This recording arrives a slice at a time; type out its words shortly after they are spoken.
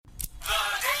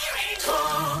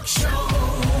Talk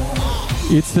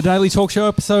Show. It's the Daily Talk Show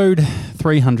episode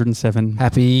 307.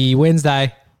 Happy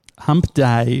Wednesday. Hump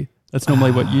day. That's normally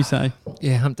what you say.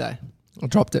 Yeah, hump day. I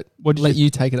dropped it. What'd Let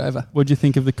you take it over. What did you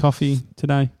think of the coffee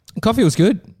today? Coffee was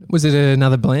good. Was it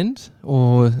another blend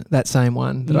or that same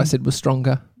one that I said was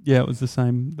stronger? Yeah, it was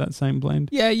that same blend.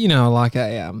 Yeah, you know,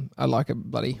 I like a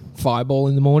bloody fireball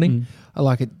in the morning. I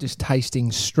like it just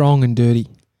tasting strong and dirty.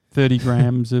 30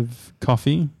 grams of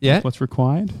coffee. Yeah. That's what's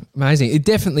required. Amazing. It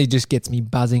definitely just gets me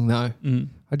buzzing though. My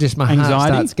Anxiety? heart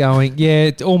starts going. Yeah,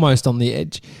 it's almost on the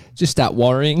edge. Just start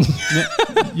worrying.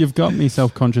 You've got me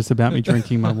self-conscious about me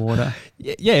drinking my water.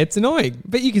 Yeah, it's annoying.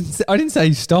 But you can. I didn't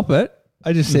say stop it.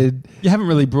 I just said You haven't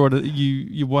really brought it.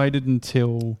 You waited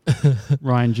until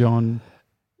Ryan John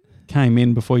came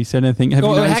in before you said anything. Have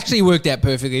you it noticed? actually worked out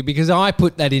perfectly because I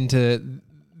put that into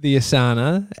the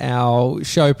Asana, our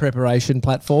show preparation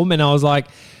platform, and I was like,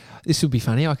 this would be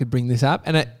funny. I could bring this up.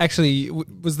 And it actually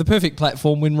was the perfect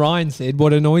platform when Ryan said,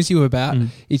 what annoys you about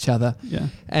each other? Yeah.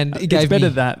 And it It's gave better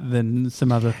me, that than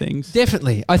some other things.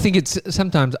 Definitely. I think it's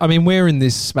sometimes, I mean, we're in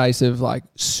this space of like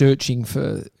searching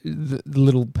for the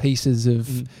little pieces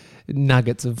of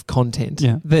nuggets of content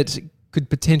that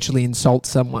could potentially insult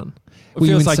someone. It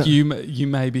feels like you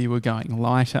maybe were going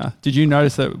lighter. Did you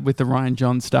notice that with the Ryan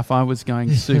John stuff, I was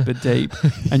going super deep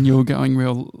and you were going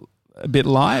a bit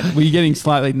light? Were you getting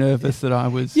slightly nervous that I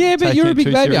was? Yeah, but taking you're a it big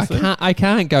too baby. seriously? I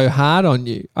can't go hard on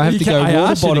you. I have to go I water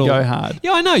asked you bottle. to go hard.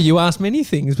 Yeah, I know. You ask many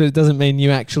things, but it doesn't mean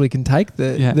you actually can take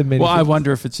the many Well, I things.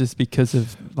 wonder if it's just because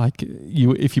of like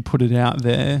if you put it out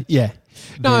there. Yeah.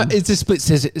 No, then- it's a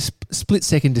split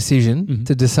second decision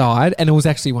to decide, and it was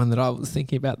actually one that I was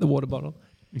thinking about, the water bottle.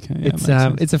 Okay,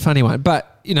 yeah, It's a funny one,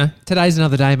 but you know, today's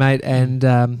another day, mate, and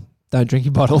don't drink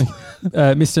your bottle.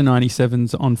 Mr.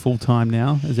 97's on full time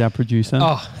now as our producer.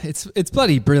 Oh, it's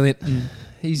bloody brilliant.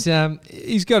 He's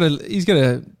got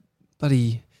a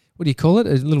bloody, what do you call it?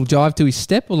 A little jive to his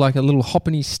step, or like a little hop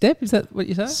in his step. Is that what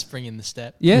you say? Spring in the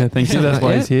step. Yeah, thank you. That's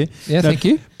why he's here. Yeah, thank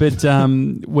you. But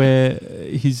where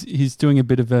he's doing a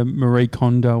bit of a Marie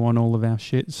Kondo on all of our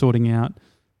shit, sorting out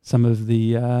some of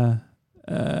the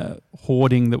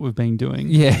hoarding that we've been doing.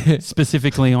 Yeah,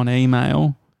 specifically on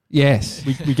email. Yes.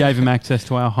 We gave him access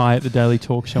to our Hi at the Daily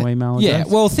Talk Show email address. Yeah,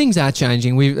 well, things are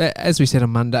changing. As we said on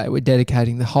Monday, we're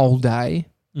dedicating the whole day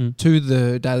to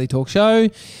the Daily Talk Show,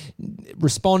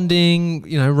 responding,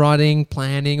 writing,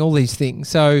 planning, all these things.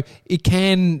 So it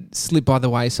can slip by the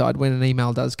wayside when an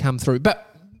email does come through. But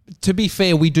to be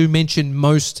fair, we do mention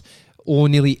most or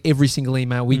nearly every single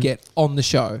email we get on the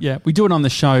show. Yeah, we do it on the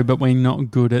show, but we're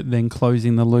not good at then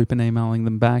closing the loop and emailing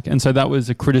them back. And so that was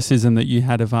a criticism that you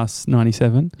had of us,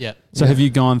 97. Yeah. So have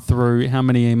you gone through, how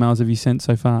many emails have you sent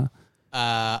so far?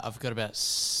 I've got about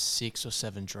 6 or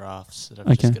 7 drafts that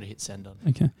I've just got to hit send on.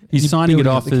 Okay. He's You're signing it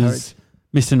building off up the as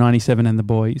Mr. 97 and the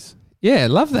boys. Yeah,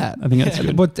 love that. I think that's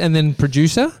good. And then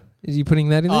producer? Is he putting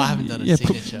that in there? I haven't done a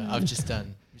signature. I've just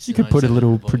done... You could put a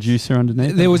little producer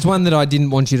underneath. There was one that I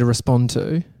didn't want you to respond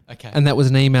to. Okay. And that was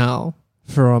an email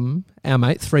from our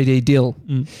mate, 3D Dyl.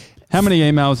 How many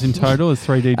emails in total has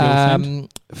 3D Dyl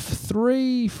sent?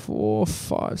 3, 4,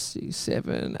 5, 6,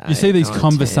 7, 8, You see these 9,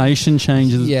 conversation 10.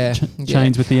 changes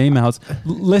chains with the emails.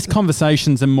 Less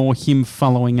conversations and more him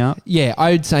following up. Yeah,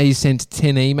 I would say he sent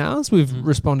 10 emails. We've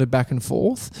responded back and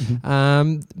forth.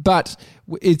 But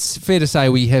it's fair to say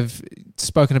we have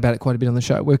spoken about it quite a bit on the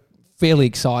show. We're fairly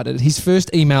excited. His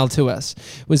first email to us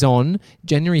was on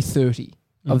January 30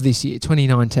 of this year,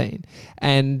 2019.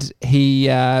 And he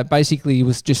basically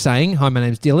was just saying, hi, my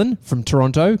name's Dylan from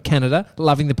Toronto, Canada,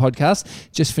 loving the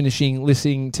podcast, just finishing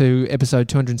listening to episode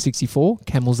 264,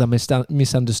 Camels Are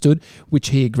Misunderstood, which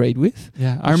he agreed with.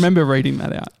 Yeah, I remember reading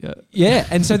that out. Yeah,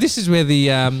 and so this is where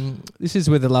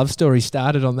the love story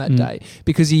started on that day,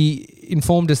 because he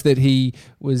informed us that he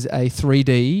was a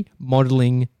 3D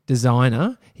modelling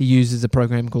designer. He uses a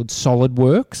program called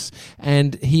SolidWorks,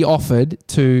 and he offered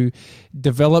to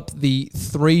develop the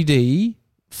 3D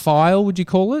file, would you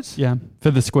call it? Yeah,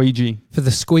 for the squeegee. For the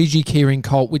squeegee keyring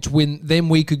cult, which then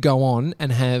we could go on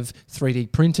and have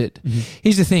 3D printed.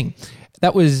 Here's the thing.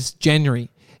 That was January.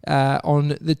 On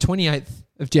the 28th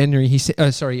of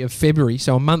January, of February,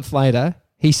 so a month later,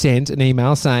 he sent an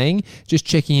email saying, just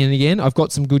checking in again, I've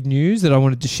got some good news that I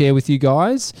wanted to share with you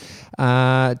guys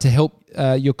to help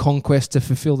your conquest to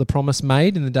fulfill the promise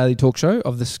made in the Daily Talk Show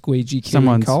of the squeegee keyring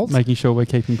Someone's cult. making sure we're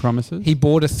keeping promises. He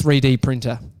bought a 3D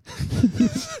printer.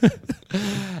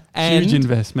 And huge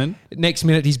investment. Next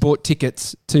minute, he's bought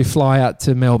tickets to fly out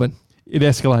to Melbourne. It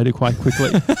escalated quite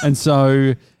quickly. And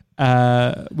so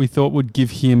we thought we'd give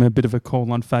him a bit of a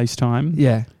call on FaceTime.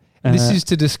 Yeah. This is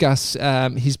to discuss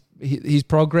his his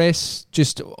progress,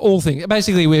 just all things.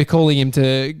 Basically, we're calling him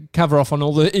to cover off on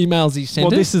all the emails he sent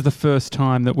us. Well, this is the first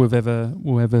time that we'll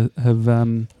ever have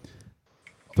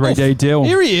 3D Dyl.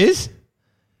 Here he is.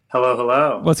 Hello,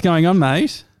 hello. What's going on,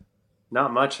 mate?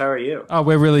 Not much. How are you? Oh,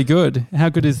 we're really good. How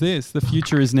good is this? The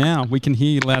future is now. We can hear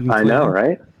you loud and clear. I know,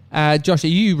 right? Josh, are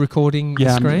you recording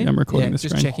the screen? I'm recording the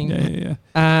just screen. Just checking.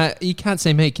 Yeah. You can't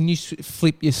see me. Can you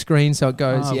flip your screen so it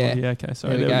goes? Oh, well, okay.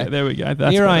 Sorry. There we go.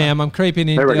 That's Here better. I am. I'm creeping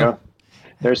in. There we go.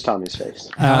 There's Tommy's face.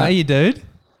 How are you, dude?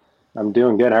 I'm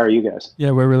doing good. How are you guys?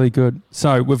 Yeah, we're really good.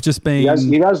 So we've just been.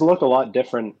 You guys look a lot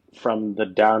different from the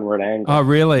downward angle. Oh,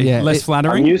 really? Yeah. Less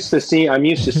flattering. I'm used to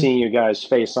seeing you guys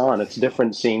face on. It's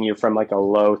different seeing you from like a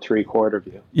low 3/4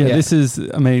 view. Yeah, Yeah. this is.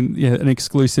 I mean, an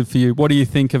exclusive for you. What do you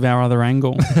think of our other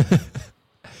angle?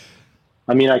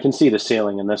 I mean, I can see the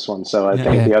ceiling in this one, so I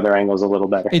think Yeah. the other angle's a little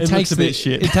better. It looks a bit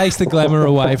shit. It takes the glamour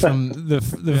away from the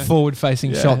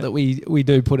forward-facing shot that we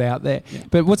do put out there. Yeah.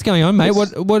 But what's going on, mate?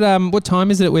 What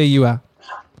time is it where you are?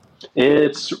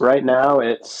 It's right now.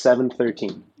 It's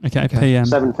 7:13. Okay, PM.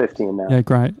 7:15 now. Yeah,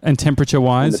 great. And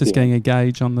temperature-wise, just getting a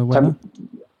gauge on the weather.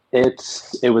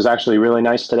 It was actually really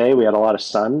nice today. We had a lot of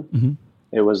sun. Mm-hmm.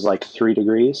 It was like 3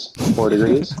 degrees, 4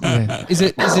 degrees. Yeah. Is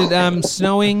it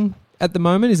snowing at the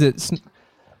moment? Is it?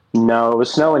 No, it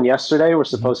was snowing yesterday. We're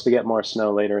supposed to get more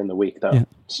snow later in the week, though. Yeah.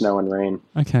 Snow and rain.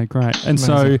 Okay, great. And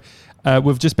Amazing. so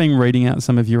we've just been reading out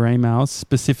some of your emails,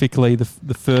 specifically the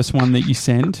first one that you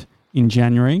sent in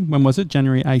January. When was it?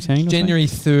 January 18? January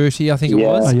 30, I think it Yeah.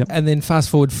 was. Oh, yep. And then fast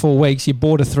forward 4 weeks, you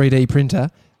bought a 3D printer,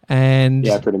 and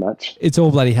Yeah, pretty much. it's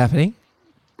all bloody happening.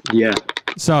 Yeah.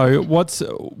 So what's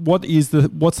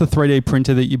the 3D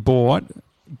printer that you bought?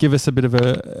 Give us a bit of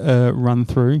a run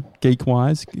through, geek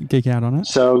out on it.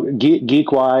 So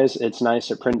geek-wise, it's nice.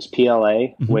 It prints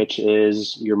PLA, Mm-hmm. which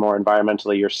is your more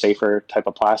environmentally, your safer type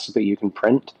of plastic that you can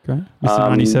print. Great. Mr.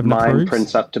 97 mine approves.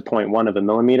 prints up to 0.1 of a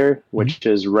millimeter, which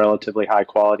is relatively high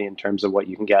quality in terms of what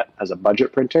you can get as a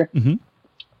budget printer. Mm-hmm.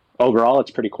 Overall,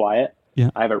 it's pretty quiet. Yeah.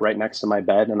 I have it right next to my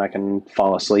bed, and I can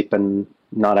fall asleep and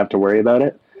not have to worry about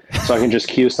it. So I can just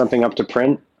cue something up to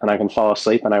print, and I can fall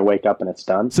asleep, and I wake up, and it's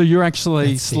done. So you're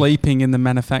actually sleeping in the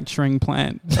manufacturing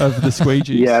plant of the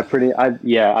squeegees.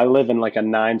 Yeah, I live in like a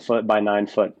 9-foot by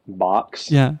 9-foot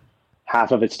box. Yeah.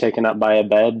 Half of it's taken up by a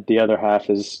bed, the other half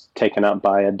is taken up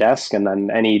by a desk, and then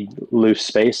any loose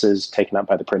space is taken up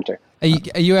by the printer. Are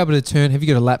you able to turn? Have you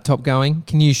got a laptop going?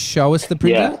 Can you show us the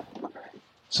printer? Yeah.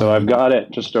 So I've got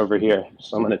it just over here.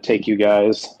 So I'm going to take you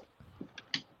guys.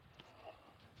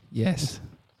 Yes.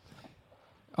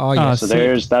 Oh, yeah. So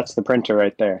that's the printer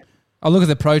right there. Oh, look at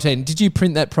the protein. Did you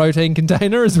print that protein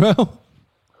container as well?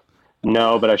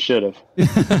 No, but I should have.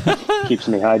 Keeps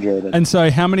me hydrated. And so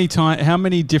how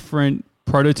many different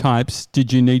prototypes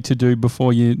did you need to do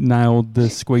before you nailed the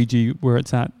squeegee where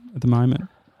it's at the moment?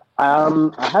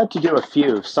 I had to do a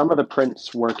few. Some of the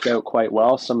prints worked out quite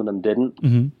well. Some of them didn't.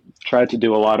 Mm-hmm. Tried to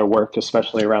do a lot of work,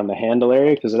 especially around the handle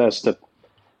area, because it has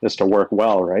to work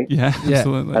well, right? Yeah, Yeah.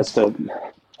 absolutely. It has to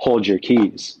hold your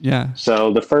keys. Yeah.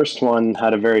 So the first one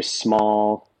had a very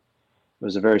small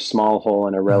hole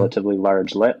and a relatively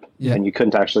large lip, Yeah. and you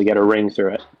couldn't actually get a ring through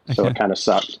it. So Okay. it kind of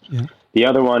sucked. Yeah. The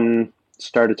other one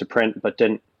started to print, but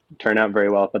didn't turn out very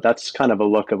well. But that's kind of a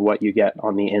look of what you get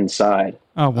on the inside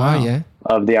Oh, wow. Oh, yeah.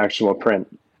 of the actual print.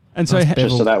 And so, Nice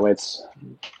Just so that way it's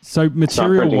not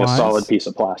printing a solid piece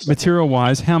of plastic.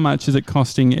 Material-wise, how much is it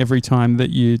costing every time that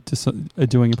you are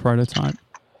doing a prototype?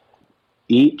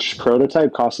 Each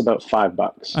prototype costs about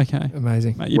 $5. Okay.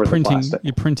 Amazing. Mate, Worth of plastic.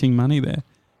 you're printing money there.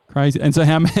 Crazy. And so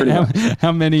how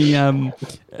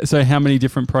many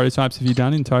different prototypes have you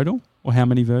done in total, or how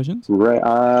many versions? Right.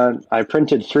 I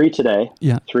printed 3 today.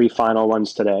 Yeah. 3 final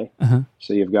ones today. Uh-huh.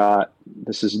 So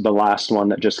this is the last one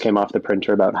that just came off the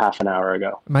printer about half an hour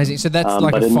ago. Amazing. So that's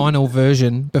like but a final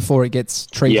version before it gets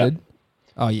treated.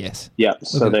 Oh, yes. Yeah.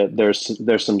 So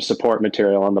there's some support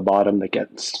material on the bottom that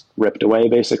gets ripped away,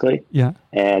 basically. Yeah.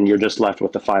 And you're just left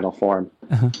with the final form.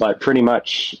 Uh-huh. But pretty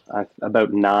much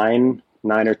about 9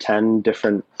 or 10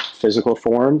 different physical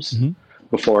forms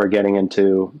before getting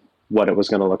into what it was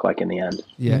going to look like in the end.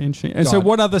 Yeah. Interesting. And so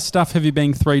what other stuff have you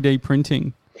been 3D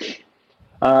printing?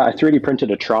 I 3D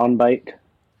printed a Tron bike.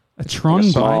 A Tron A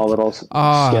bike? small little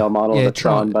scale model of a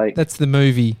Tron bike. That's the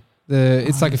movie.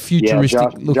 It's like a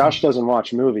futuristic look. Josh doesn't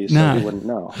watch movies, so No. he wouldn't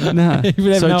know. No. He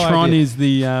would have So no Tron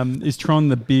idea. is Tron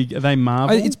the big, are they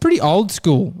Marvel? It's pretty old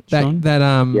school. Tron?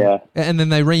 Yeah. And then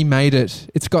they remade it.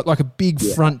 It's got like a big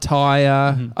front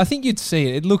tire. I think you'd see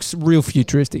it. It looks real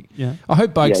futuristic. Yeah. I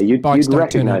hope bikes You'd don't turn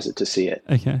recognize out. it to see it.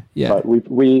 Okay. Yeah.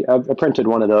 But I printed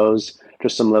one of those,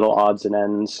 just some little odds and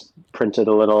ends, printed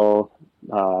a little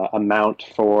a mount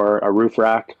for a roof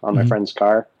rack on my friend's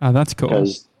car. Oh, that's cool.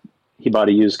 Because he bought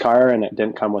a used car and it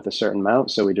didn't come with a certain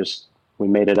mount, so we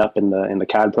made it up in the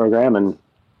CAD program and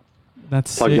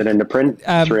plugged it into print.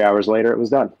 3 hours later, it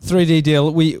was done. 3D Dyl.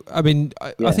 I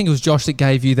think it was Josh that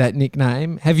gave you that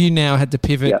nickname. Have you now had to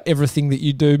pivot everything that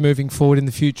you do moving forward in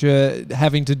the future,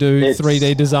 having to do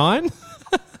 3D design?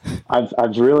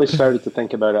 I've really started to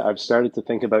think about it. I've started to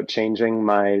think about changing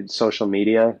my social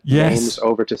media names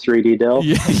over to 3D Dyl.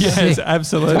 Yes,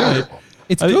 absolutely.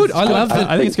 It's good. I love it.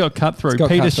 I think it's got cut through.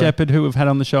 Peter Shepherd, who we've had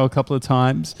on the show a couple of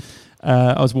times,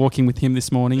 I was walking with him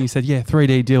this morning. He said,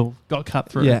 3D Dyl got cut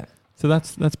through. Yeah. So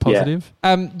that's positive.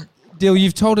 Dyl,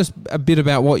 you've told us a bit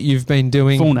about what you've been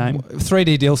doing. Full name.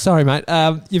 3D Dyl. Sorry, mate.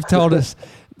 You've told us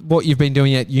what you've been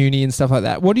doing at uni and stuff like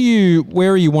that.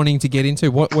 Where are you wanting to get into?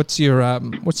 What's your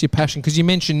passion? Because you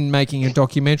mentioned making a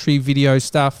documentary, video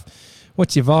stuff.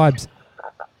 What's your vibes?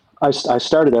 I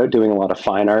started out doing a lot of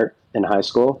fine art in high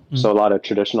school, so a lot of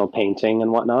traditional painting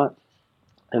and whatnot.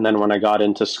 And then when I got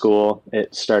into school,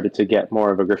 it started to get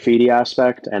more of a graffiti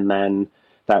aspect, and then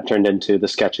that turned into the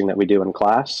sketching that we do in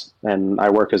class. And I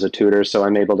work as a tutor, so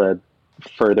I'm able to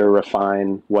further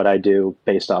refine what I do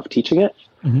based off teaching it.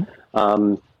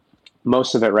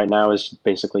 Most of it right now is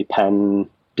basically pen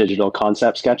digital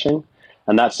concept sketching.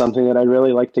 And that's something that I'd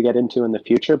really like to get into in the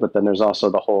future. But then there's also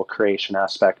the whole creation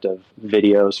aspect of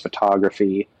videos,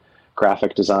 photography,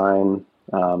 graphic design.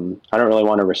 I don't really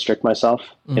want to restrict myself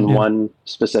in one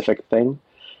specific thing.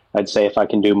 I'd say if I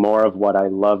can do more of what I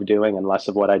love doing and less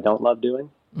of what I don't love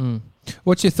doing.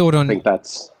 What's your thought on I think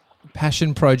that's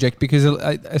passion project? Because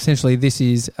essentially this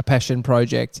is a passion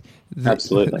project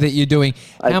that you're doing.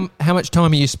 How much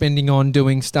time are you spending on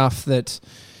doing stuff that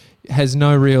has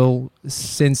no real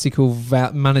sensical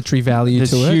monetary value to it?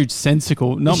 There's huge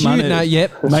sensical, not money. No,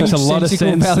 makes a lot of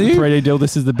sense. Value. 3D Dyl,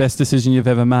 this is the best decision you've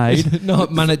ever made.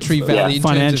 Not monetary value.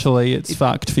 Financially, it's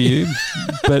fucked for you.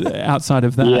 But outside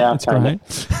of that, it's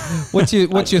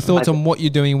great. What's your thoughts on what you're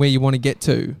doing, where you want to get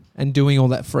to, and doing all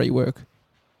that free work?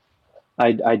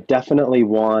 I definitely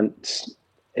want,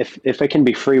 if it can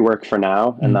be free work for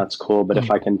now, and that's cool, but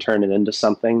if I can turn it into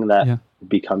something that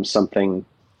becomes something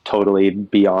totally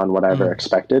beyond what I ever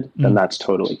expected, then that's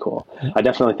totally cool. I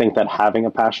definitely think that having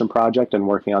a passion project and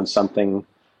working on something,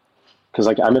 because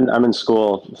like I'm in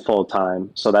school full time,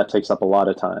 so that takes up a lot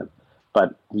of time,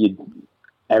 but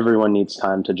everyone needs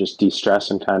time to just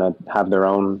de-stress and kind of have their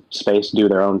own space, do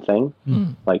their own thing,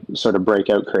 like sort of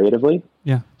break out creatively.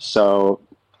 So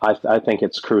I think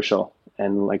it's crucial.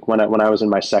 And like when I was in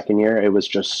my second year, it was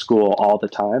just school all the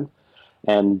time.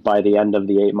 And by the end of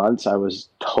the 8 months, I was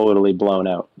totally blown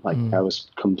out. Like I was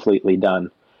completely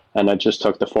done. And I just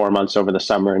took the 4 months over the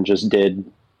summer and just did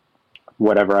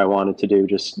whatever I wanted to do.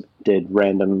 Just did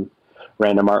random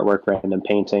artwork, random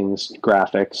paintings,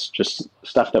 graphics, just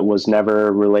stuff that was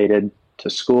never related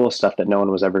to school, stuff that no one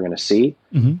was ever going to see,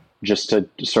 just to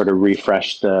sort of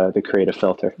refresh the creative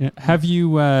filter. Yeah. Have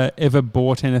you ever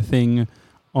bought anything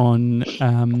on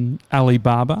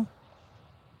Alibaba?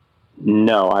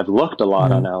 No, I've looked a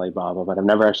lot on Alibaba, but I've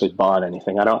never actually bought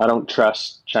anything. I don't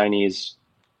trust Chinese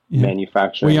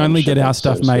manufacturing. We only get our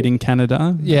stuff made in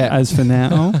Canada. As for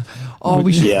now.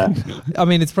 We should. Yeah. I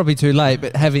mean, it's probably too late,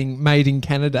 but having made in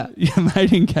Canada.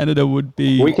 Made in Canada would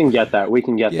be. We can get that. We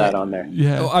can get that on there.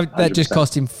 Yeah. That just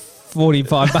cost him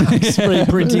 $45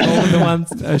 reprinting all of the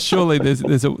ones. Surely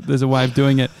there's a way of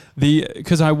doing it.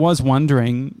 Because I was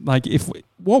wondering, like,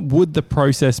 what would the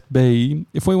process be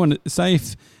if we wanted, say,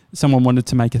 if someone wanted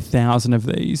to make 1,000 of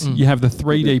these, you have the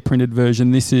 3D printed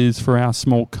version. This is for our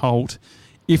small cult.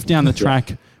 If down the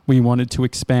track we wanted to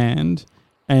expand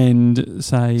and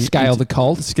say scale the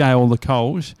cult.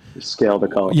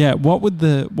 Yeah. What would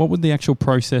the actual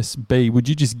process be? Would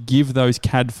you just give those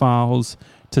CAD files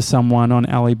to someone on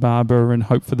Alibaba and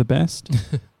hope for the best?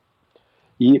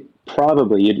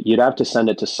 Probably you'd have to send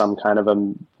it to some kind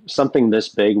of something this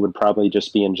big would probably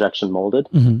just be injection molded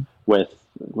with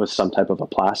some type of a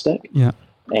plastic. Yeah.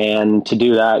 And to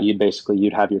do that,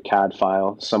 you'd have your CAD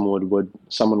file. Someone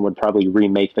would probably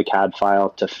remake the CAD file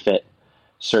to fit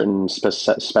certain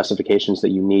specifications that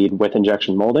you need with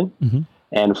injection molding.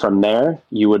 And from there,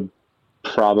 the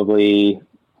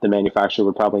manufacturer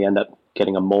would probably end up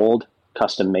getting a mold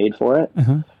custom made for it,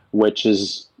 which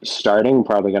is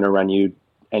probably going to run you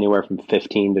anywhere from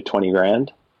 15 to 20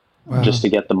 grand. Wow. Just to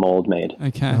get the mold made.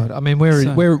 Okay. God, I mean,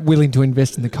 we're willing to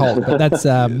invest in the cult, but that's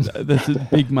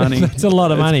big money. It's a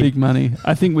lot of money. Big money.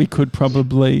 I think we could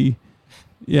probably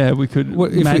Yeah, we could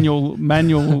manual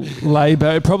labour.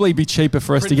 It'd probably be cheaper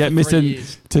for us to get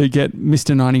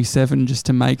Mr. 97 just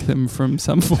to make them from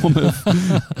some form of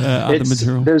other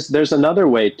material. There's another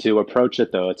way to approach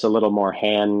it though. It's a little more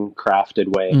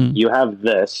handcrafted way. You have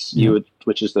this,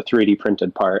 which is the 3D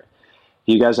printed part.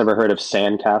 You guys ever heard of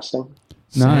sand casting?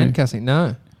 No. Sand casting,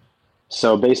 no.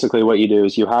 So basically what you do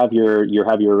is you have your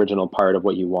original part of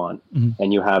what you want,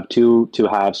 and you have two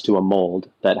halves to a mold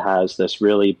that has this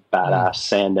really badass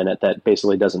sand in it that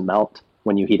basically doesn't melt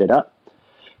when you heat it up.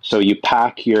 So you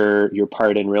pack your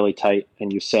part in really tight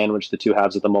and you sandwich the two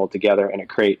halves of the mold together, and it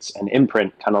creates an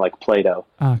imprint, kind of like Play-Doh,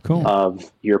 cool,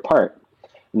 of your part.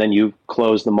 And then you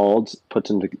close the molds, put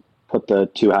the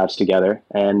two halves together,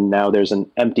 and now there's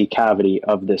an empty cavity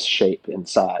of this shape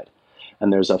inside.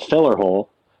 And there's a filler hole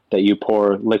that you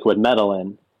pour liquid metal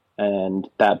in, and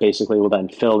that basically will then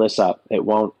fill this up. It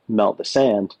won't melt the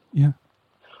sand. Yeah.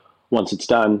 Once it's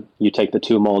done, you take the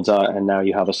two molds out, and now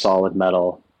you have a solid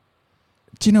metal.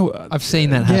 Do you know? I've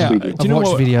seen that happen. Do you know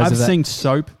what? I've seen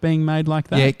soap being made like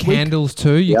that. Yeah, candles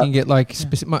too. You can get like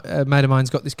a mate of mine's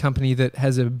got this company that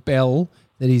has a bell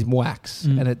that is wax,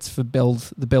 and it's for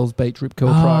the Bell's Beach Rip Curl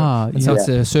Pro. And so it's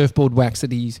a surfboard wax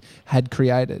that he's had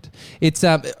created. It's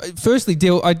firstly,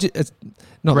 Dyl, it's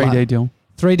not 3D Dyl.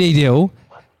 3D Dyl.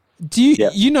 Do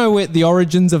you know where the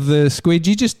origins of the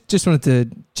squidgy? Just wanted to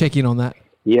check in on that.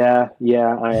 Yeah,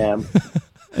 I am.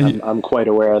 I'm quite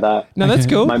aware of that. No, that's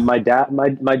cool. My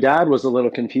dad was a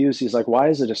little confused. He's like, "Why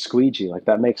is it a squeegee? Like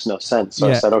that makes no sense." So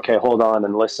I said, "Okay, hold on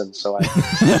and listen." So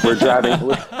we're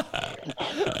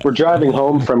driving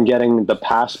home from getting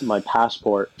my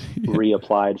passport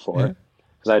reapplied for,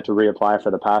 because I had to reapply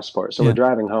for the passport. So we're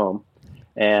driving home,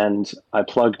 and I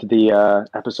plugged the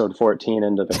episode 14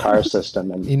 into the car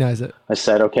system, and he knows it. I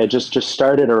said, "Okay, just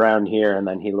start it around here," and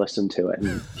then he listened to it,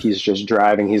 and he's just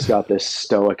driving. He's got this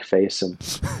stoic face, and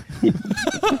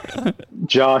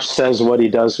Josh says what he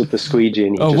does with the squeegee,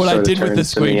 and he just sort of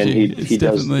turns to me, and he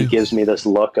gives me this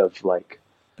look of like,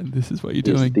 and this is what you're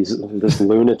doing. This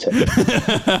lunatic.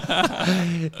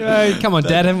 Come on,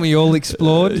 Dad, haven't we all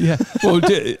explored? Yeah. Well,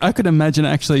 I could imagine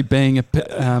actually being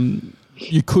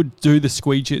you could do the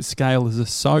squeegee at scale as a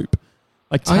soap.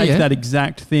 Like take that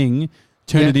exact thing,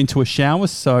 turn it into a shower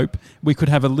soap. We could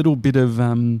have a little bit of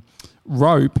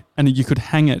rope, and you could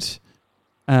hang it.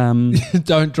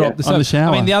 Don't drop the soap. On the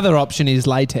shower. I mean, the other option is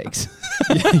latex.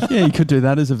 yeah, you could do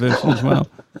that as a version as well.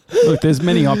 Look, there's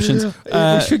many options.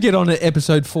 We should get on to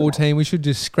episode 14. We should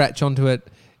just scratch onto it.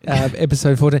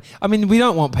 Episode 14. I mean, we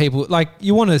don't want people like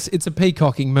you want us. It's a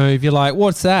peacocking move. You're like,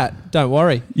 what's that? Don't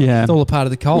worry. Yeah, it's all a part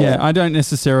of the cult. Yeah, I don't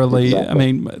necessarily. Exactly. I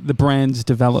mean, the brand's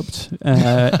developed.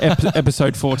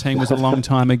 Episode 14 was a long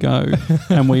time ago,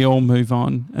 and we all move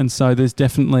on. And so there's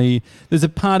a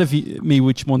part of me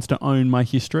which wants to own my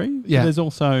history. Yeah. There's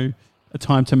also a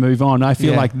time to move on. I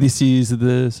feel like this is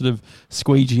the sort of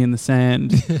squeegee in the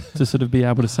sand to sort of be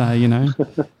able to say,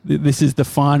 this is the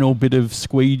final bit of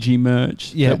squeegee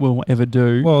merch that we'll ever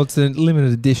do. Well, it's a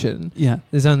limited edition. Yeah.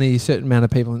 There's only a certain amount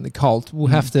of people in the cult. We'll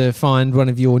have to find one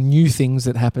of your new things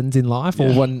that happens in life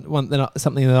or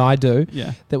something that I do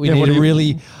that we need to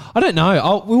really... I don't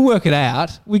know. We'll work it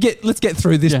out. Let's get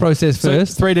through this process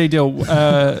first. 3D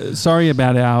Dyl, sorry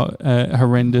about our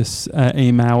horrendous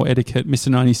email etiquette. Mr.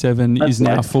 97 is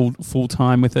now full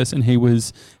time with us, and he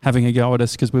was having a go at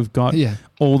us because we've got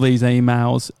all these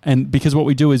emails, and because what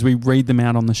we do is we read them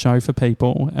out on the show for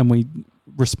people and we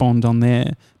respond on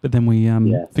there, but then we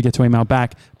forget to email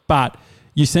back. But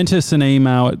you sent us an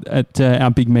email at our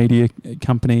big media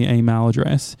company email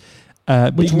address.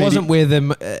 Which wasn't where the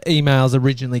emails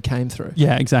originally came through.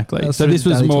 Yeah, exactly. So this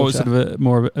was more sort of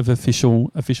more of official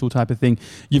type of thing.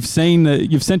 You've sent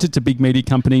it to big media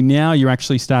company. Now you're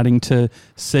actually starting to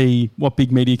see what big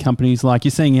media companies like.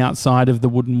 You're seeing outside of the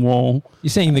wooden wall. You're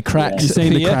seeing the cracks. You're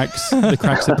seeing the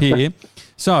cracks appear.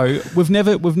 So we've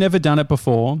never done it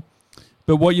before.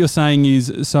 But what you're saying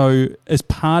is, so as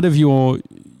part of your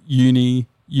uni.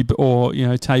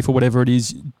 TAFE or whatever it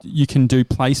is, you can do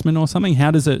placement or something.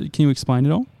 How does it? Can you explain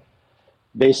it all?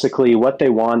 Basically, what they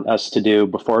want us to do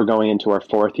before going into our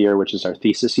fourth year, which is our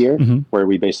thesis year, where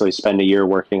we basically spend a year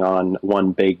working on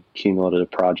one big cumulative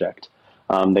project.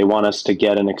 They want us to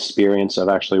get an experience of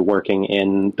actually working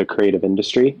in the creative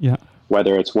industry,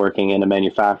 whether it's working in a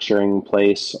manufacturing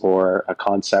place or a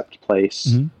concept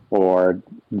place. Or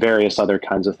various other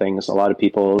kinds of things. A lot of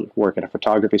people work in a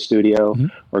photography studio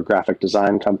or graphic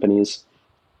design companies.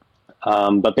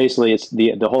 But basically, it's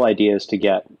the whole idea is to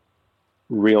get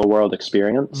real world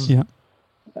experience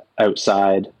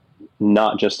outside,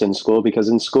 not just in school, because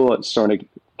in school it sort of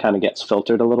kind of gets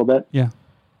filtered a little bit. Yeah.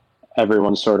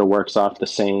 everyone sort of works off the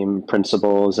same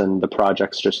principles, and the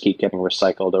projects just keep getting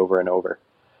recycled over and over.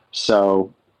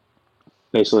 So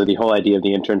basically the whole idea of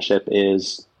the internship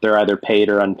is they're either paid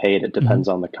or unpaid. It depends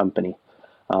on the company.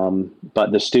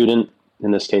 But the student,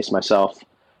 in this case myself,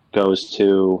 goes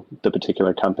to the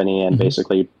particular company and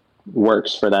basically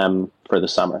works for them for the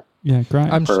summer. Yeah, great.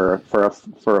 For a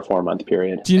 4-month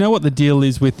period. Do you know what the deal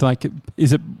is with, like,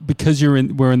 is it because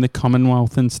we're in the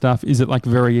Commonwealth and stuff? Is it like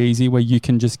very easy where you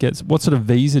can just get, what sort of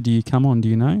visa do you come on? Do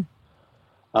you know?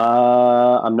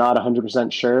 I'm not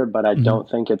 100% sure, but I don't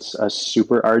think it's a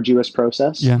super arduous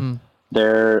process. Yeah.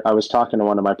 I was talking to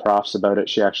one of my profs about it.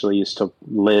 She actually used to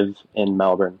live in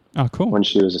Melbourne. Oh, cool. When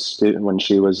she was a student,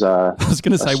 I was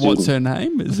going to say, what's her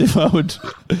name? As if I would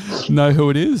know who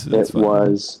it is. It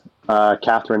was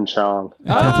Catherine Chong.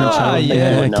 Catherine Chong.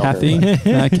 Yeah, Kathy.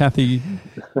 Kathy.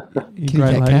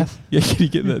 Great lady. Kath? Yeah, can you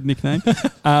get that nickname?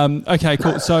 Okay,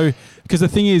 cool. So, because the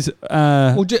thing is...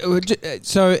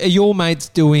 so are your mates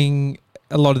doing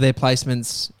a lot of their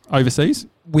placements... overseas?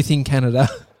 Within Canada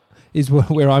is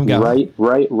where I'm going.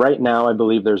 Right now, I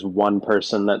believe there's one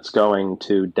person that's going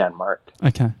to Denmark.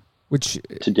 Okay.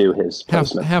 To do his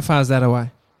placement. How far is that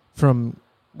away from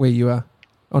where you are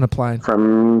on a plane?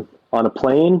 On a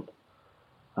plane,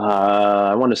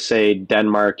 I want to say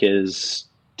Denmark is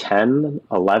 10,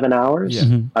 11 hours.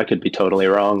 Yeah. I could be totally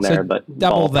wrong there, but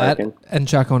double that and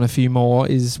chuck on a few more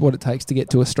is what it takes to get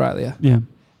to Australia. Yeah.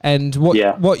 And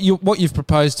what you've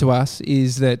proposed to us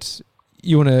is that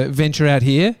you want to venture out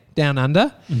here, down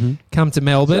under, come to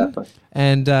Melbourne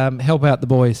and help out the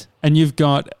boys. And you've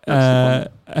got,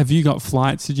 have you got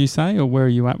flights, did you say, or where are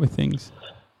you at with things?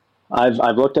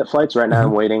 I've looked at flights right now.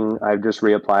 I'm waiting. I've just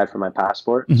reapplied for my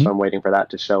passport, so I'm waiting for that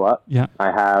to show up. Yeah.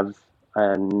 I have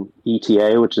an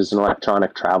ETA, which is an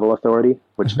electronic travel authority,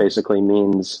 which basically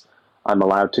means I'm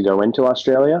allowed to go into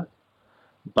Australia,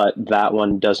 but that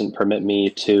one doesn't permit me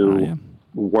to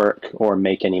work or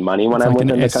make any money when I'm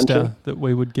within the country. That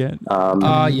we would get.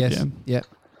 Yes. Yeah.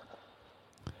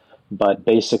 But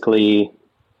basically,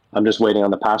 I'm just waiting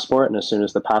on the passport, and as soon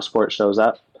as the passport shows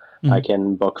up, I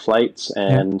can book flights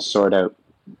and sort out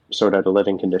a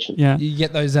living condition. Yeah, you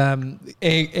get those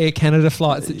Air Canada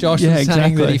flights that Josh was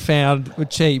saying that he found were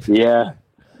cheap. Yeah,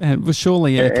 and it was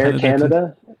surely Air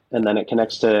Canada, and then it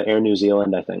connects to Air New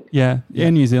Zealand, I think. Yeah, Air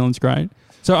New Zealand's great.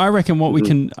 So I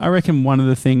reckon I reckon one of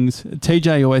the things,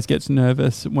 TJ always gets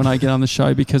nervous when I get on the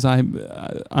show because I'm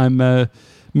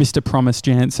Mr. Promise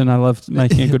Jansen. I love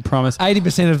making a good promise.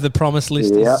 80% of the promise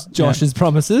list is Josh's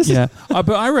promises. Yeah, but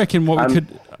I reckon what we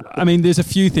could. I mean, there's a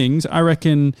few things. I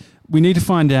reckon we need to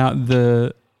find out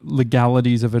the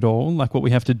legalities of it all, like what we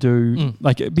have to do.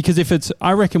 Like, because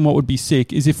I reckon what would be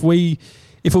sick is if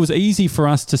it was easy for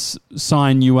us to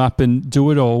sign you up and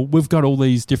do it all. We've got all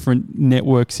these different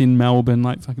networks in Melbourne,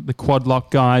 like the Quad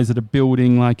Lock guys that are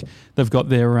building, like they've got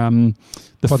their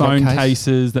the phone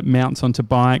cases that mounts onto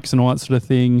bikes and all that sort of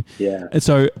thing. Yeah. And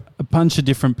so a bunch of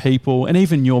different people, and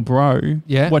even your bro,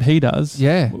 what he does.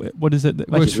 Yeah. What is it?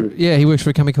 He works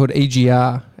for a company called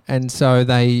EGR, and so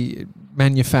they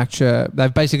manufacture.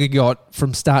 They've basically got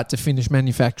from start to finish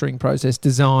manufacturing process,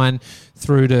 design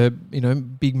through to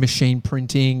big machine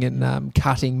printing and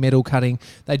metal cutting.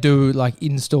 They do like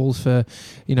installs for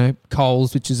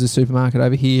Coles, which is a supermarket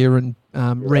over here, and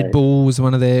Red Bull was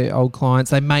one of their old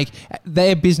clients.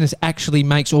 Their business actually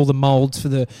makes all the molds for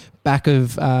the back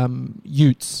of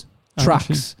utes,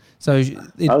 trucks. So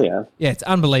it's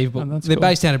unbelievable. They're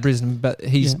based out of Brisbane, but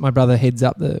my brother heads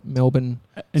up the Melbourne,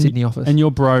 Sydney office. And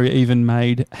your bro even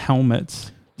made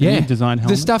helmets. Did you design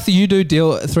helmets? The stuff that you do,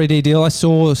 3D Dyl. I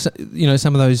saw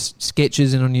some of those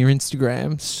sketches on your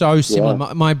Instagram. So similar.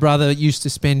 Yeah. My brother used to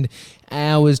spend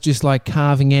hours just like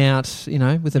carving out,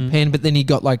 with a pen. But then he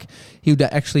would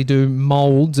actually do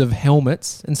molds of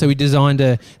helmets, and so he designed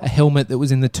a helmet that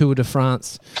was in the Tour de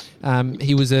France.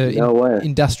 He was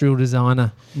industrial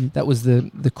designer. That was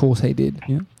the course he did.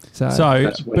 Yeah.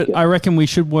 So but I reckon we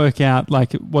should work out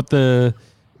like what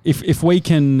if we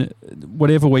can,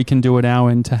 whatever we can do at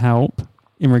our end to help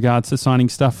in regards to signing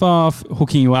stuff off,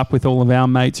 hooking you up with all of our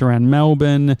mates around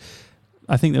Melbourne.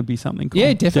 I think that'd be something cool.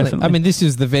 Yeah, definitely. I mean, this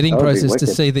is the vetting process to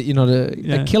see that you're not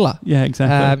a killer. Yeah,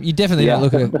 exactly. You definitely don't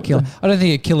look at a killer. I don't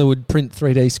think a killer would print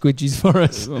 3D squidgies for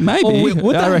us. Well, maybe.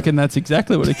 I reckon that's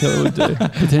exactly what a killer would do.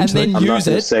 Potentially. And then use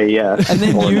it. Say yes. And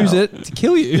then use it to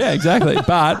kill you. Yeah, exactly.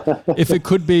 But if it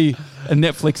could be a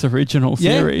Netflix original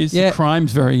series,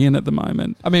 crime's very in at the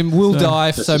moment. I mean, we'll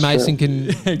die so Mason can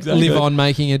live on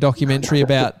making a documentary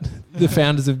about the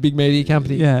founders of big media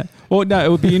company. Yeah. Well, no,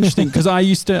 it would be interesting because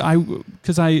I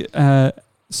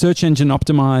search engine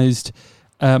optimized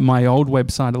my old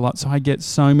website a lot, so I get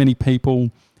so many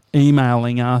people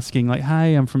emailing asking like,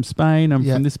 hey, I'm from Spain, I'm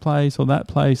from this place or that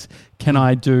place. Can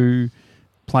I do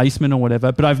placement or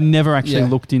whatever? But I've never actually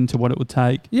looked into what it would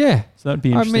take. Yeah. So that'd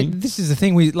be interesting. I mean, this is the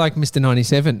thing. We like Mr.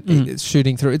 97 it's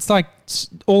shooting through. It's like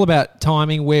all about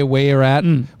timing, where we're at,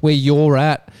 where you're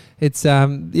at. It's,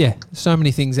 so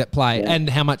many things at play and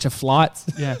how much are flights.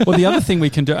 Yeah. Well, the other thing we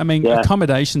can do, I mean,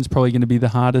 accommodation's probably going to be the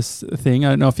hardest thing. I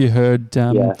don't know if you heard,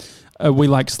 we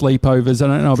like sleepovers. I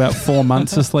don't know about 4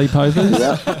 months of sleepovers.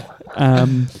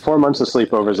 Yeah. 4 months of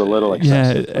sleepover is a little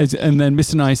excessive. Yeah, and then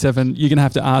Mr. 97, you're going to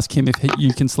have to ask him if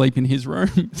you can sleep in his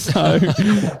room. So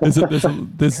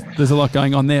there's a lot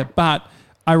going on there. But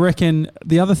I reckon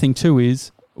the other thing too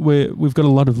is we've got a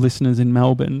lot of listeners in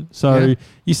Melbourne. So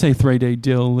you say 3D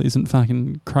Dyl isn't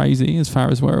fucking crazy as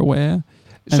far as we're aware.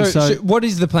 So what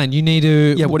is the plan? You need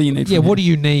to... Yeah, what do you need? Yeah, what do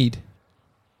you need?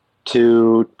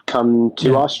 To come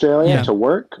to Australia to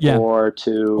work or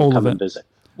to come and visit?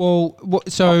 Well,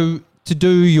 so to do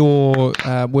your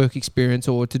work experience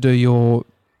or to do your,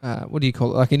 what do you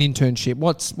call it, like an internship,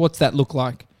 what's that look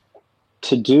like?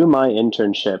 To do my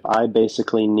internship, I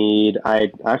basically need,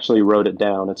 I actually wrote it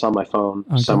down. It's on my phone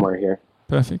somewhere here.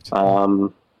 Perfect.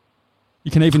 You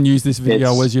can even use this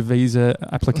video as your visa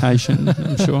application,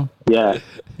 I'm sure. Yeah.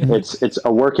 It's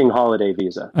a working holiday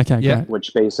visa. Okay, great.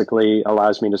 Which basically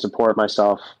allows me to support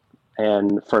myself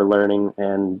and for learning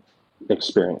and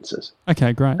experiences.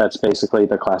 Okay, great. That's basically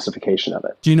the classification of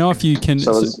it. Do you know if you can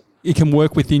it can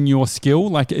work within your skill?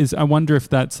 Like I wonder if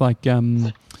that's like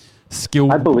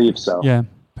skill. I believe so. Yeah,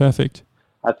 perfect.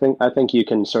 I think you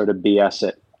can sort of BS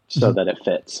it so that it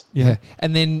fits. Yeah.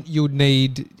 And then you'll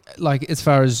need, like, as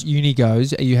far as uni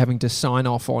goes, are you having to sign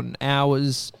off on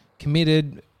hours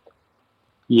committed?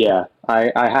 Yeah,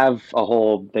 I have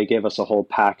they gave us a whole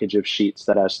package of sheets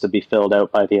that has to be filled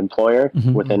out by the employer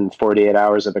within 48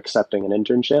 hours of accepting an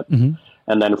internship.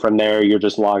 And then from there, you're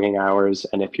just logging hours.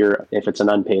 And if it's an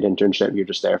unpaid internship, you're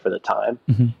just there for the time.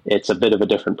 It's a bit of a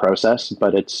different process,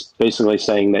 but it's basically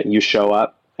saying that you show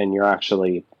up and you're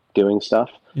actually doing stuff.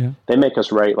 Yeah. They make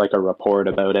us write like a report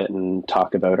about it and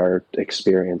talk about our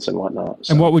experience and whatnot.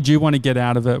 So. And what would you want to get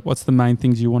out of it? What's the main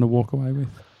things you want to walk away with?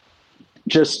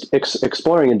 Just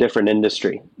exploring a different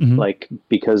industry, like,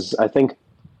 because I think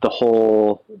the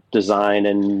whole design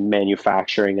and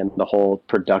manufacturing and the whole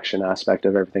production aspect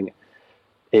of everything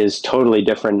is totally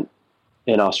different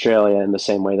in Australia in the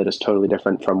same way that it's totally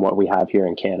different from what we have here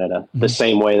in Canada, the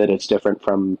same way that it's different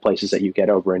from places that you get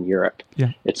over in Europe.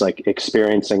 Yeah. It's like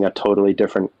experiencing a totally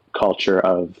different culture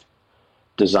of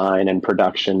design and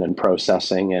production and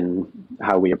processing and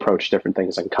how we approach different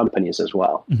things in companies as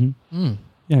well.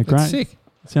 Yeah, great. That's sick.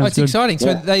 Sounds good. Exciting.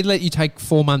 So they let you take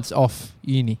 4 months off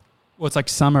uni. Well, it's like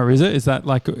summer, is it? Is that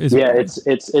like?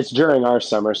 It's during our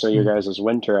summer, so your guys'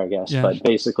 winter, I guess. Yeah. But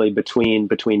basically, between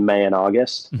May and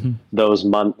August, those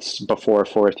months before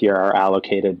fourth year are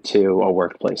allocated to a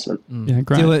work placement. Yeah,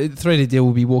 great. 3D Dyl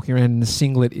will be walking around in a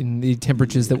singlet in the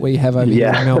temperatures that we have over here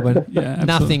in Melbourne.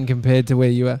 Nothing compared to where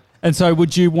you are. And so,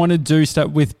 would you want to do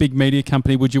stuff with big media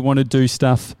company? Would you want to do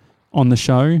stuff on the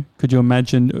show? Could you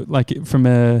imagine, like, from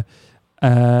a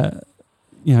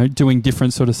doing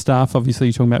different sort of stuff? Obviously,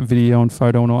 you're talking about video and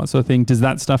photo and all that sort of thing. Does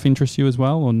that stuff interest you as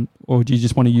well, or do you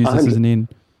just want to use this as an in?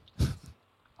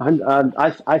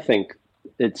 I think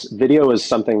video is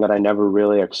something that I never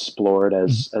really explored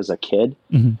as a kid.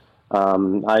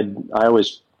 I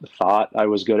always thought I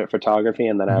was good at photography,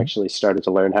 and then I actually started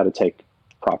to learn how to take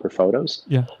proper photos.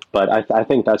 Yeah. But I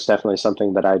think that's definitely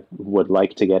something that I would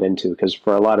like to get into, because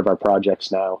for a lot of our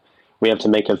projects now, we have to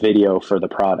make a video for the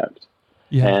product.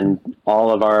 Yeah. And all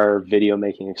of our video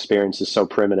making experience is so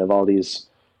primitive. All these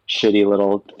shitty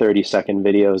little 30-second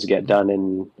videos get done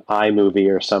in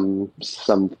iMovie or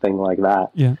something like that.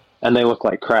 Yeah. And they look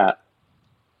like crap.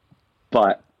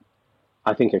 But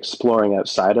I think exploring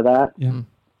outside of that,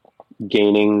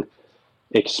 gaining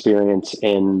experience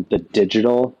in the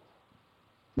digital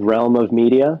realm of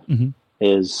media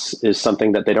is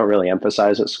something that they don't really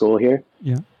emphasize at school here.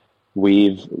 Yeah.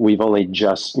 We've only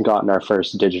just gotten our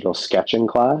first digital sketching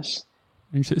class.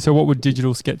 So what would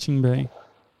digital sketching be?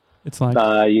 It's like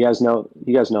you guys know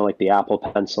like the Apple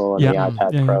Pencil and the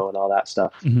iPad Pro and all that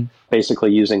stuff.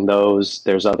 Basically using those.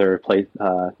 There's other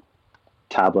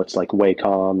tablets like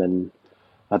Wacom and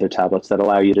other tablets that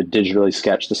allow you to digitally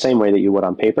sketch the same way that you would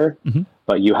on paper,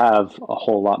 but you have a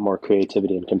whole lot more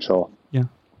creativity and control. Yeah.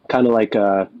 Kind of like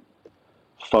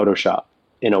Photoshop.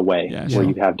 in a way where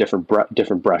you have different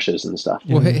brushes and stuff.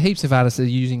 Well, heaps of artists are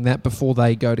using that before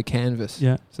they go to canvas.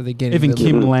 Yeah. So they're getting even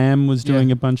Kim Lamb was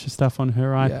doing a bunch of stuff on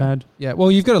her iPad. Yeah.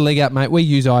 Well, you've got a leg up, mate. We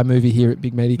use iMovie here at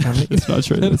Big Media Company. That's not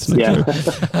true. That's not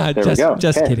true. There we go.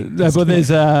 Just kidding. No, but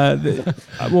there's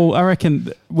well, I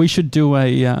reckon we should do a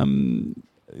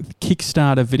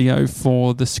Kickstarter video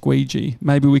for the squeegee.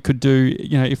 Maybe we could do,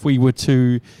 if we were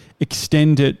to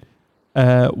extend it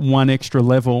one extra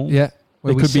level. Yeah.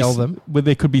 Where we sell them. Where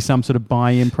there could be some sort of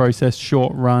buy-in process,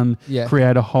 short run,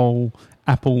 create a whole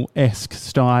Apple-esque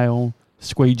style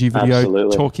squeegee video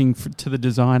talking to the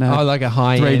designer. Oh, like a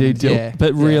high 3D deal,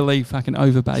 but really fucking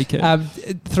overbake it.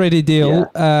 3D deal.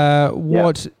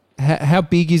 How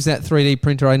big is that 3D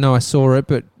printer? I know I saw it,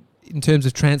 but in terms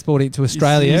of transporting it to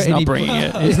Australia, he's not bringing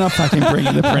it. He's not fucking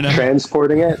bringing the printer.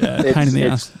 Transporting it, pain in the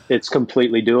ass. It's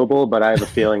completely doable, but I have a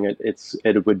feeling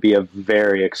it would be a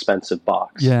very expensive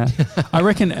box. Yeah, I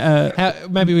reckon.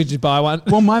 Maybe we just buy one.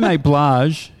 Well, my mate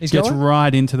Blage gets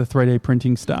right into the 3D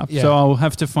printing stuff, so I'll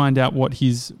have to find out what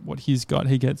he's got.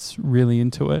 He gets really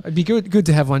into it. It'd be good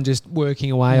to have one just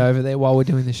working away over there while we're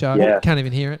doing the show. Yeah. Can't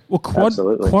even hear it. Well,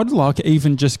 Quadlock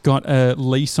even just got a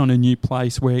lease on a new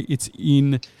place where it's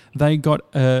in. They got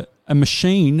a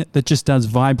machine that just does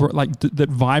that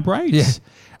vibrates. Yeah.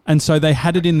 And so they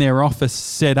had it in their office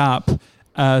set up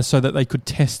so that they could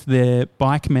test their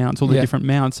bike mounts, all the different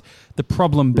mounts. The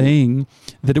problem being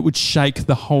that it would shake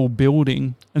the whole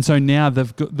building. And so now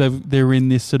they're in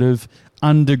this sort of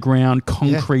underground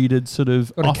concreted sort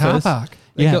of got office. A car park.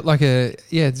 They've got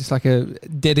just like a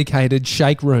dedicated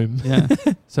shake room. Yeah.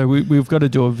 So we've got to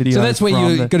do a video. So that's where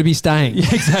you've got to be staying.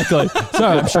 Yeah, exactly. So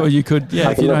I'm sure you could,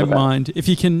 if you don't mind, if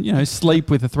you can, sleep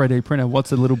with a 3D printer,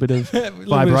 what's a little bit of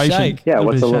vibration?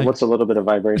 What's a little bit of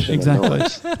vibration? Exactly.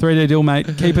 3D deal, mate.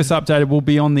 Keep us updated. We'll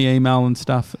be on the email and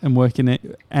stuff and working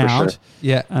it out. Sure.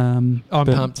 Yeah. I'm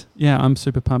pumped. Yeah, I'm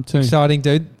super pumped too. Exciting,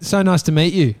 dude. So nice to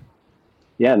meet you.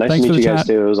 Yeah, nice to meet you guys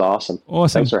too. It was awesome.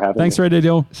 Thanks for having me. Thanks, 3D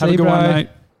deal. Have a good one, mate.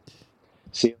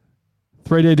 See you.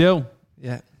 3D deal.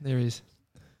 Yeah, there he is.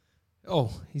 Oh,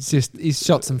 he's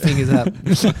shot some fingers up.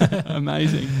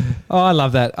 Amazing. Oh, I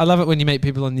love that. I love it when you meet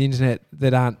people on the internet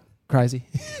that aren't crazy.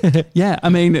 Yeah, I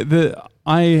mean,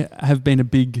 I have been a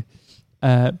big,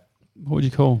 what would you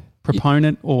call,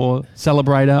 proponent or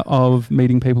celebrator of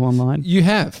meeting people online. You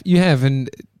have, and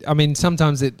I mean,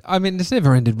 sometimes it's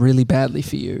never ended really badly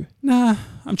for you. Nah,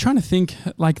 I'm trying to think.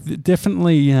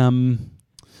 Definitely.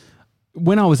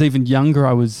 When I was even younger,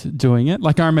 I was doing it.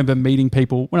 I remember meeting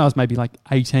people when I was maybe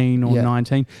 18 or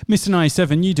 19. Mr.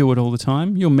 97, you do it all the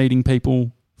time. You're meeting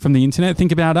people from the internet.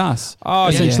 Think about us. Oh,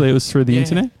 essentially, it was through the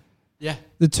internet. Yeah.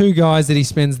 The two guys that he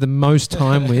spends the most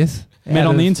time with met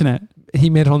on the internet. He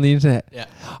met on the internet. Yeah.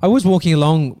 I was walking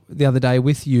along the other day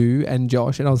with you and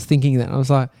Josh, and I was thinking that. And I was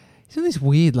like, isn't this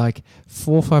weird?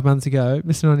 4 or 5 months ago,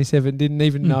 Mr. 97 didn't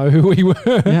even know who we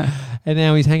were. Yeah. And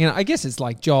now he's hanging out. I guess it's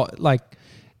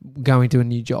going to a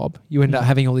new job. You end up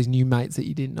having all these new mates that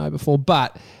you didn't know before.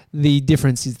 But the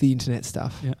difference is the internet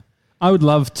stuff. Yeah. I would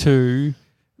love to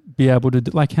be able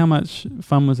to how much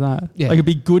fun was that? Yeah. It'd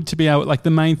be good to be able, the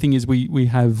main thing is we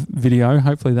have video.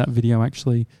 Hopefully that video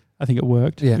actually, I think it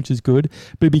worked, which is good.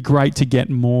 But it'd be great to get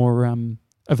more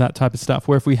of that type of stuff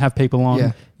where if we have people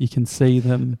on, you can see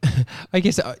them. I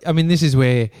guess, this is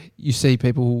where you see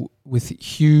people with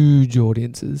huge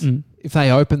audiences. If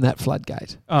they open that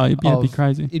floodgate. Oh, it'd be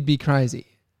crazy. It'd be crazy.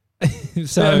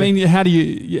 So I mean, how do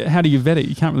you vet it?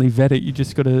 You can't really vet it. You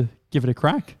just got to give it a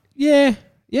crack. Yeah.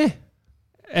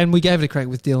 And we gave it a crack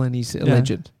with Dyl, and he's a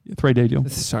legend. 3D deal.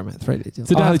 Sorry, mate. 3D deal.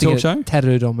 It's a Daily Talk Show.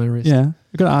 Tattooed on my wrist. Yeah.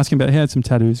 I've got to ask him about. He had some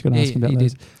tattoos. Got to ask him about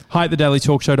those. Hi at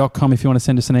thedailytalkshow.com if you want to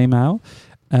send us an email.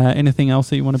 Anything else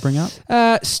that you want to bring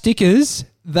up? Stickers.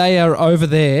 They are over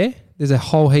there. There's a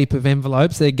whole heap of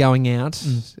envelopes. They're going out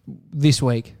this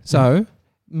week. So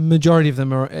majority of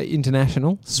them are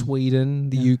international. Sweden,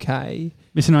 the UK.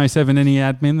 Mr. 97, any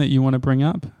admin that you want to bring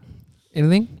up?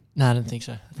 Anything? No, I don't think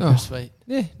so. I think we're sweet.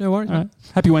 Yeah, no worries. All right.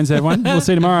 Happy Wednesday, everyone. We'll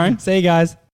see you tomorrow. See you guys.